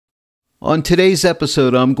On today's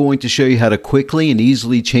episode, I'm going to show you how to quickly and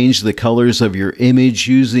easily change the colors of your image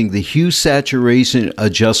using the HueSaturation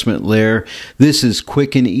Adjustment layer. This is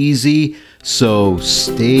quick and easy, so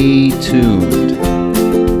stay tuned.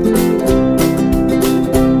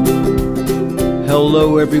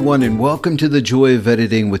 Hello everyone and welcome to the Joy of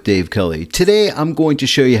Editing with Dave Kelly. Today I'm going to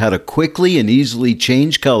show you how to quickly and easily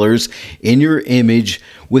change colors in your image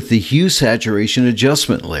with the HueSaturation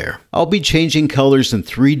Adjustment layer. I'll be changing colors in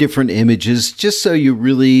 3 different images just so you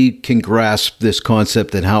really can grasp this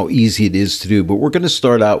concept and how easy it is to do, but we're going to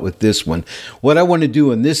start out with this one. What I want to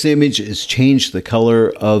do in this image is change the color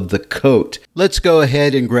of the coat. Let's go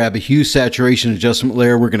ahead and grab a HueSaturation Adjustment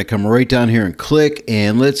layer. We're going to come right down here and click,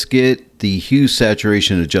 and let's get the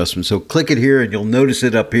HueSaturation Adjustment. So click it here and you'll notice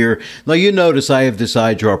it up here. Now you notice I have this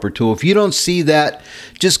eyedropper tool. If you don't see that,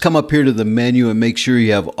 just come up here to the menu and make sure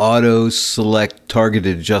you have Auto Select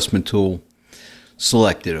Targeted Adjustment Tool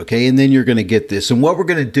selected, okay? And then you're going to get this. And what we're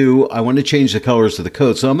going to do, I want to change the colors of the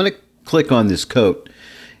coat. So I'm going to click on this coat.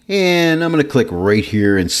 And I'm going to click right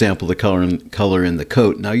here and sample the color in the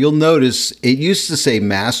coat. Now you'll notice it used to say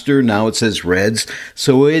master, now it says reds.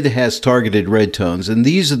 So it has targeted red tones. And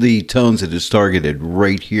these are the tones that is targeted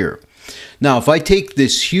right here. Now if I take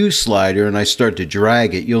this hue slider and I start to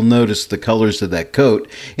drag it, you'll notice the colors of that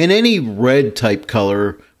coat. And any red type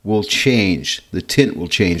color will change. The tint will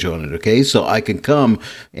change on it, okay? So I can come,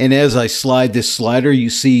 and as I slide this slider, you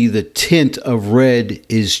see the tint of red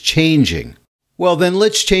is changing. Well, then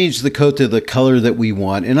let's change the coat to the color that we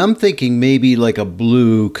want. And I'm thinking maybe like a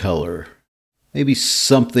blue color. Maybe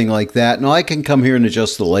something like that. Now I can come here and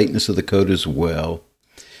adjust the lightness of the coat as well.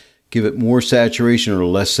 Give it more saturation or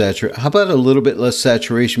less saturation. How about a little bit less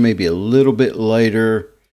saturation? Maybe a little bit lighter.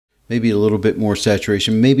 Maybe a little bit more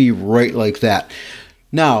saturation. Maybe right like that.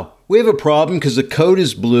 Now, we have a problem because the coat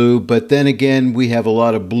is blue, but then again, we have a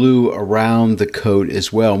lot of blue around the coat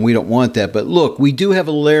as well, and we don't want that. But look, we do have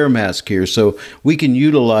a layer mask here, so we can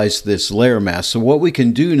utilize this layer mask. So what we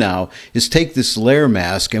can do now is take this layer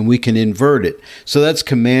mask and we can invert it. So that's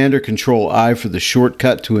Command or Control I for the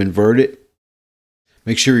shortcut to invert it.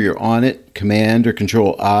 Make sure you're on it, Command or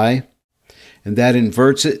Control I, and that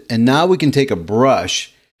inverts it. And now we can take a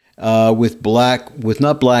brush with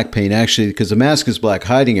not black paint actually, because the mask is black,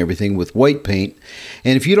 hiding everything, with white paint.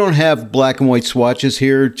 And if you don't have black and white swatches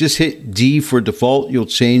here, just hit D for default. You'll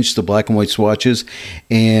change the black and white swatches,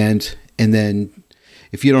 and then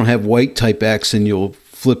if you don't have white, type X and you'll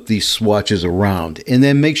flip these swatches around. And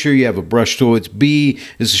then make sure you have a brush tool. It's B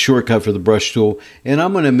is a shortcut for the brush tool, and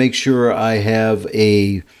I'm going to make sure I have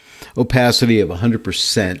a opacity of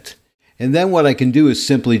 100%. And then what I can do is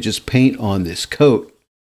simply just paint on this coat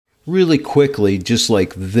really quickly, just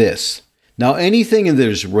like this. Now anything that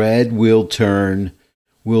is red will turn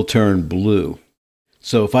blue.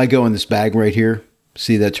 So if I go in this bag right here,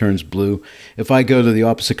 see that turns blue. If I go to the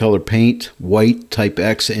opposite color paint, white, type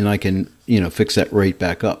X, and I can, fix that right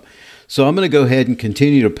back up. So I'm going to go ahead and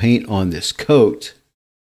continue to paint on this coat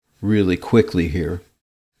really quickly here.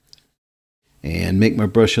 And make my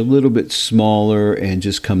brush a little bit smaller and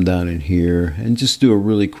just come down in here and just do a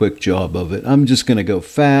really quick job of it. I'm just going to go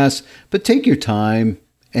fast, but take your time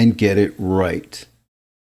and get it right.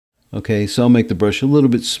 Okay, so I'll make the brush a little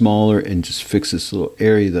bit smaller and just fix this little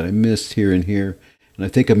area that I missed here and here. And I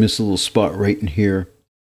think I missed a little spot right in here.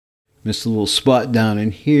 Missed a little spot down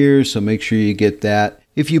in here, so make sure you get that.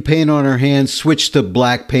 If you paint on our hands, switch to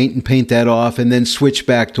black paint and paint that off, and then switch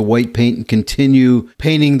back to white paint and continue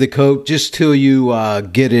painting the coat just till you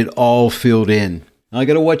get it all filled in. Now, I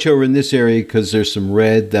got to watch over in this area because there's some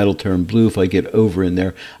red. That'll turn blue if I get over in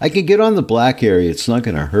there. I can get on the black area. It's not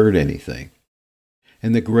going to hurt anything.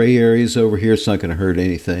 And the gray areas over here, it's not going to hurt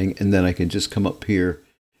anything. And then I can just come up here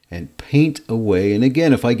and paint away. And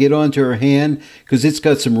again, if I get onto her hand, because it's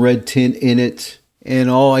got some red tint in it,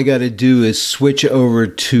 and all I got to do is switch over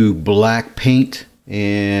to black paint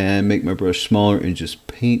and make my brush smaller and just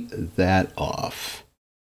paint that off.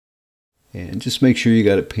 And just make sure you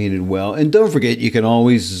got it painted well. And don't forget, you can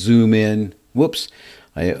always zoom in. Whoops,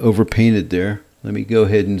 I overpainted there. Let me go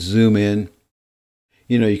ahead and zoom in.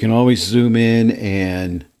 You can always zoom in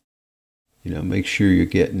and, make sure you're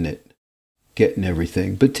getting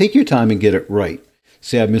everything. But take your time and get it right.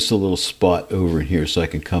 See, I missed a little spot over in here, so I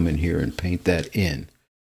can come in here and paint that in.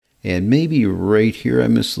 And maybe right here I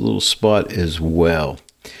missed a little spot as well.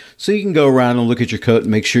 So you can go around and look at your coat and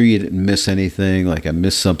make sure you didn't miss anything, like I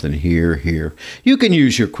missed something here. You can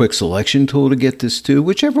use your quick selection tool to get this too,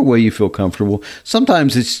 whichever way you feel comfortable.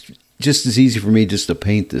 Sometimes it's just as easy for me just to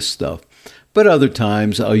paint this stuff. But other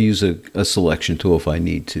times I'll use a selection tool if I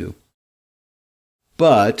need to.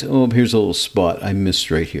 But, oh, here's a little spot I missed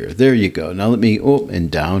right here. There you go. Now let me, oh, and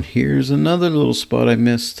down here's another little spot I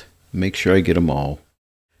missed. Make sure I get them all,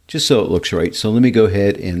 just so it looks right. So let me go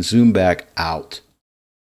ahead and zoom back out.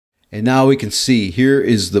 And now we can see here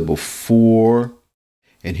is the before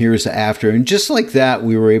and here's the after. And just like that,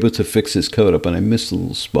 we were able to fix this coat up, and I missed a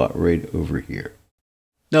little spot right over here.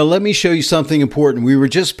 Now let me show you something important. We were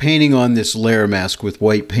just painting on this layer mask with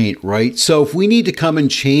white paint, right? So if we need to come and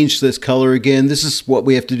change this color again, this is what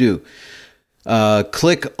we have to do.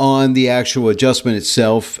 Click on the actual adjustment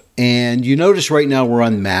itself, and you notice right now we're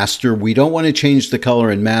on master. We don't want to change the color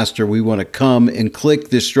in master. We want to come and click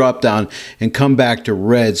this drop down and come back to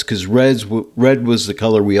reds, because red was the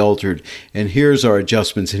color we altered, and here's our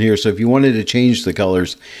adjustments in here. So if you wanted to change the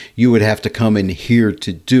colors, you would have to come in here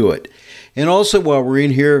to do it. And also, while we're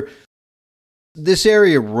in here, this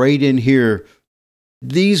area right in here,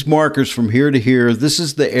 these markers from here to here, this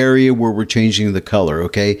is the area where we're changing the color,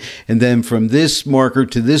 okay? And then from this marker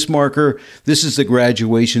to this marker, this is the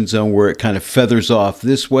graduation zone where it kind of feathers off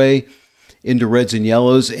this way into reds and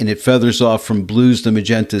yellows, and it feathers off from blues to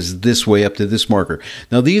magentas this way up to this marker.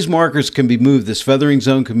 Now, these markers can be moved. This feathering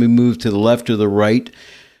zone can be moved to the left or the right.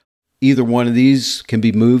 Either one of these can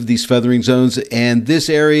be moved, these feathering zones, and this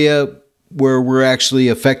area where we're actually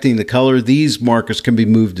affecting the color, these markers can be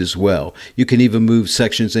moved as well. You can even move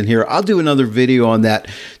sections in here. I'll do another video on that.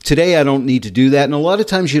 Today I don't need to do that, and a lot of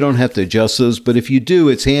times you don't have to adjust those, but if you do,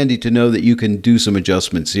 it's handy to know that you can do some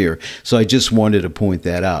adjustments here. So I just wanted to point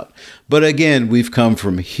that out. But again, we've come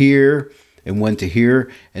from here and went to here,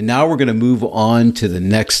 and now we're going to move on to the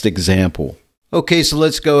next example. Okay, so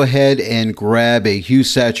let's go ahead and grab a hue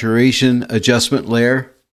saturation adjustment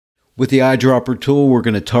layer. With the eyedropper tool, we're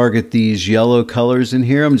going to target these yellow colors in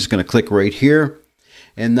here. I'm just going to click right here.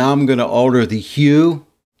 And now I'm going to alter the hue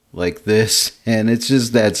like this. And it's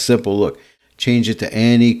just that simple. Look, change it to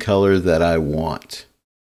any color that I want.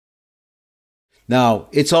 Now,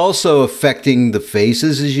 it's also affecting the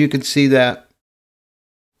faces, as you can see that.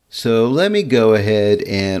 So let me go ahead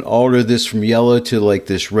and alter this from yellow to like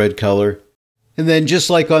this red color. And then just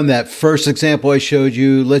like on that first example I showed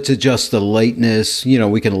you, let's adjust the lightness. You know,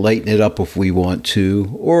 we can lighten it up if we want to,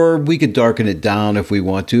 or we could darken it down if we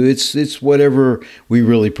want to. It's whatever we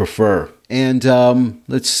really prefer. And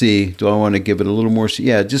let's see, do I want to give it a little more?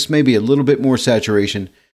 Yeah, just maybe a little bit more saturation.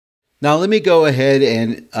 Now let me go ahead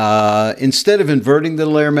and instead of inverting the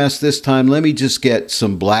layer mask this time, let me just get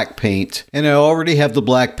some black paint. And I already have the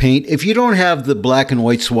black paint. If you don't have the black and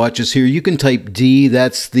white swatches here, you can type D.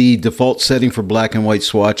 That's the default setting for black and white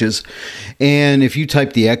swatches. And if you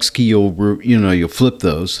type the X key, you'll flip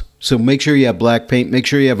those. So make sure you have black paint. Make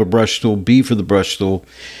sure you have a brush tool, B for the brush tool.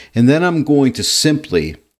 And then I'm going to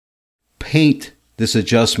simply paint this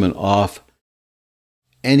adjustment off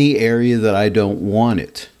any area that I don't want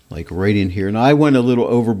it. Like right in here. Now I went a little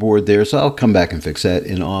overboard there, so I'll come back and fix that.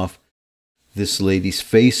 And off this lady's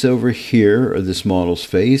face over here, or this model's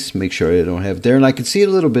face, make sure I don't have there. And I can see a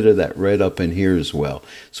little bit of that red up in here as well.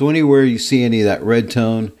 So anywhere you see any of that red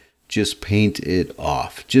tone, just paint it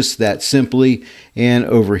off. Just that simply. And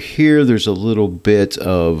over here, there's a little bit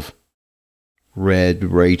of red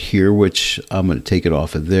right here, which I'm going to take it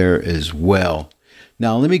off of there as well.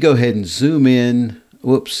 Now let me go ahead and zoom in.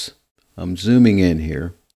 Whoops, I'm zooming in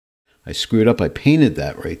here. I screwed up. I painted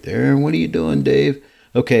that right there. What are you doing, Dave?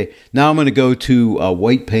 Okay, now I'm going to go to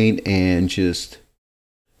white paint and just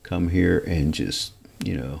come here and just,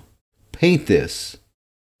 paint this.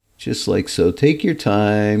 Just like so. Take your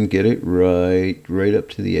time. Get it right up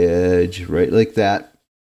to the edge, right like that.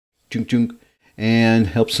 Chunk, chunk. And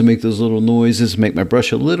helps to make those little noises. Make my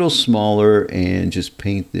brush a little smaller and just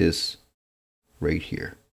paint this right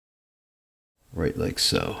here. Right like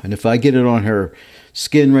so. And if I get it on her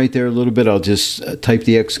skin right there a little bit, I'll just type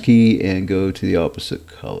the X key and go to the opposite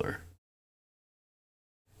color.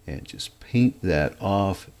 And just paint that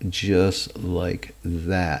off just like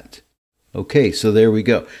that. Okay, so there we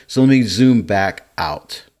go. So let me zoom back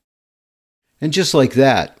out. And just like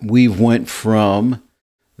that, we've went from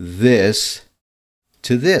this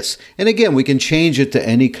to this. And again, we can change it to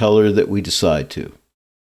any color that we decide to.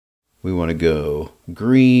 We want to go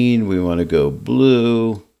green, we want to go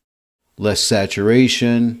blue, less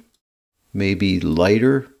saturation, maybe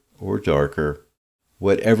lighter or darker.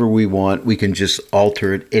 Whatever we want, we can just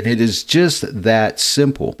alter it, and it is just that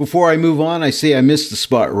simple. Before I move on, I see I missed the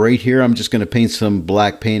spot right here. I'm just going to paint some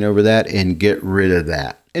black paint over that and get rid of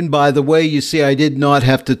that. And by the way, you see I did not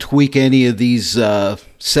have to tweak any of these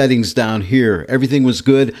settings down here. Everything was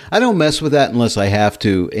good. I don't mess with that unless I have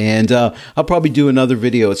to. And I'll probably do another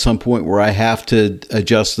video at some point where I have to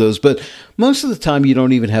adjust those. But most of the time you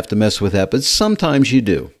don't even have to mess with that. But sometimes you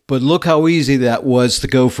do. But look how easy that was to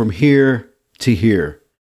go from here to here.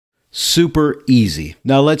 Super easy.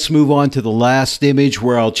 Now let's move on to the last image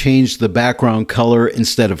where I'll change the background color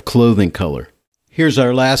instead of clothing color. Here's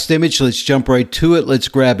our last image. Let's jump right to it. Let's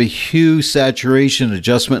grab a hue saturation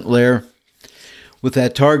adjustment layer. With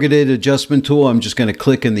that targeted adjustment tool, I'm just going to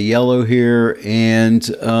click in the yellow here and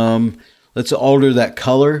let's alter that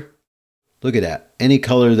color. Look at that. Any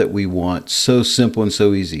color that we want. So simple and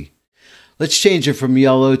so easy. Let's change it from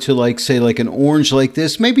yellow to say an orange like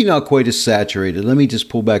this. Maybe not quite as saturated. Let me just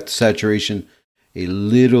pull back the saturation a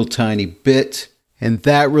little tiny bit. And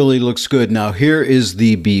that really looks good. Now here is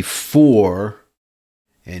the before.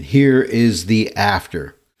 And here is the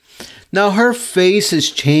after. Now her face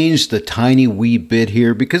has changed a tiny wee bit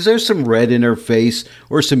here because there's some red in her face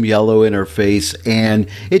or some yellow in her face, and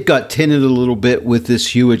it got tinted a little bit with this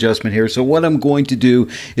hue adjustment here. So what I'm going to do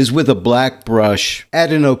is with a black brush,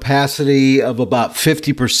 add an opacity of about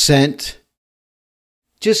 50%.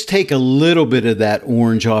 Just take a little bit of that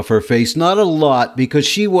orange off her face, not a lot, because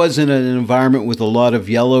she was in an environment with a lot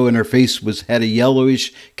of yellow and her face had a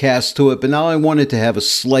yellowish cast to it, but now I want it to have a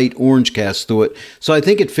slight orange cast to it. So I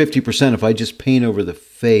think at 50%, if I just paint over the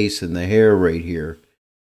face and the hair right here,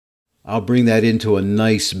 I'll bring that into a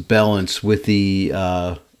nice balance with the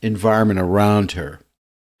environment around her.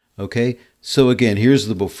 Okay, so again, here's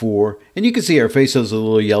the before, and you can see our face has a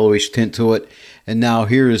little yellowish tint to it. And now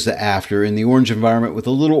here is the after in the orange environment with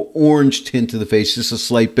a little orange tint to the face, just a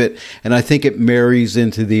slight bit. And I think it marries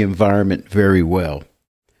into the environment very well.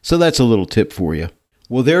 So that's a little tip for you.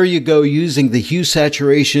 Well, there you go, using the hue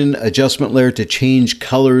saturation adjustment layer to change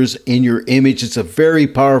colors in your image. It's a very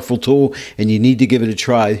powerful tool and you need to give it a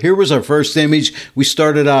try. Here was our first image. We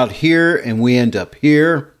started out here and we end up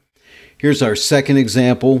here. Here's our second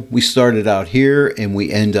example. We started out here and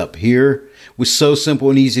we end up here. It was so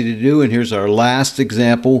simple and easy to do. And here's our last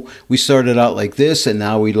example. We started out like this and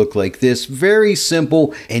now we look like this. Very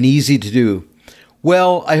simple and easy to do.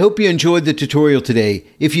 Well, I hope you enjoyed the tutorial today.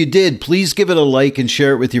 If you did, please give it a like and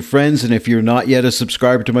share it with your friends. And if you're not yet a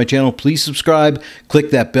subscriber to my channel, please subscribe.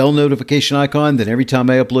 Click that bell notification icon. Then every time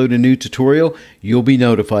I upload a new tutorial, you'll be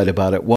notified about it.